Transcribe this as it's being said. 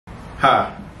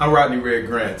Hi, I'm Rodney Red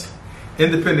Grant,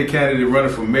 independent candidate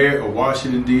running for mayor of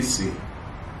Washington, D.C.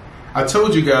 I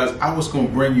told you guys I was going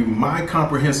to bring you my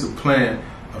comprehensive plan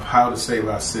of how to save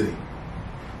our city.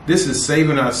 This is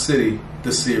Saving Our City,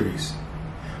 the series.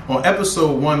 On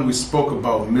episode 1, we spoke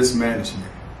about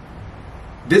mismanagement.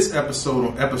 This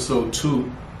episode, on episode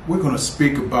 2, we're going to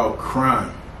speak about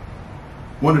crime.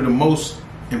 One of the most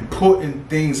important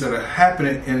things that are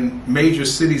happening in major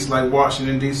cities like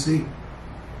Washington, D.C.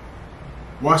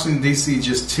 Washington, D.C.,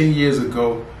 just 10 years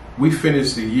ago, we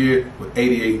finished the year with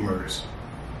 88 murders.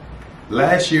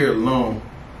 Last year alone,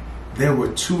 there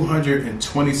were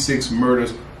 226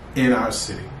 murders in our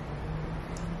city.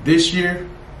 This year,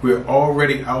 we're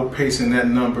already outpacing that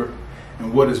number,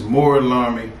 and what is more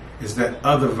alarming is that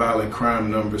other violent crime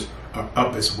numbers are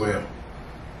up as well.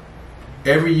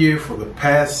 Every year for the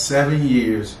past 7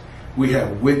 years, we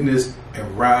have witnessed a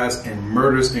rise in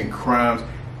murders and crimes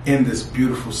in this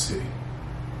beautiful city.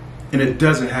 And it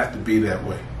doesn't have to be that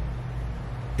way.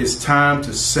 It's time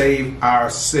to save our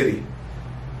city.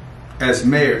 As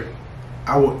mayor,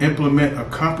 I will implement a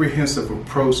comprehensive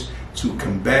approach to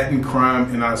combating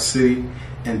crime in our city,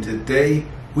 and today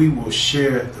we will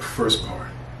share the first part.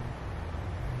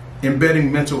 Embedding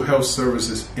mental health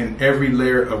services in every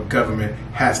layer of government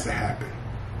has to happen,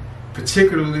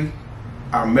 particularly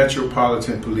our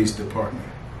Metropolitan Police Department.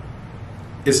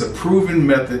 It's a proven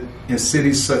method in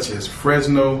cities such as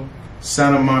Fresno,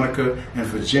 Santa Monica, and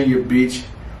Virginia Beach,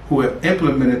 who have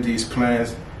implemented these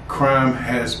plans. Crime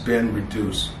has been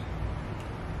reduced.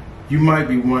 You might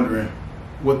be wondering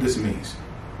what this means.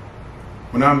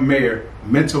 When I'm mayor,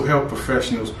 mental health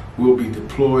professionals will be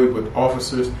deployed with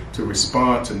officers to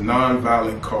respond to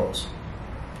nonviolent calls.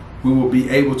 We will be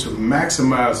able to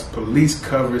maximize police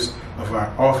coverage of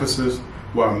our officers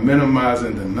while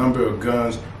minimizing the number of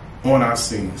guns on our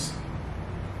scenes.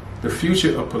 The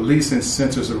future of policing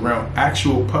centers around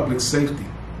actual public safety.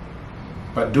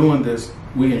 By doing this,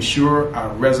 we ensure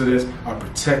our residents are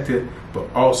protected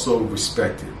but also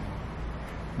respected.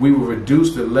 We will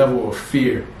reduce the level of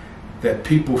fear that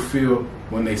people feel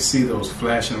when they see those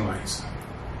flashing lights.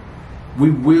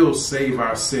 We will save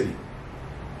our city.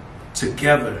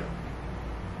 Together.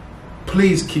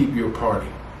 Please keep your party,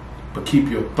 but keep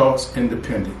your thoughts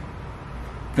independent.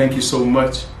 Thank you so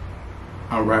much.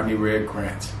 I'm Rodney Red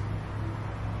Grant.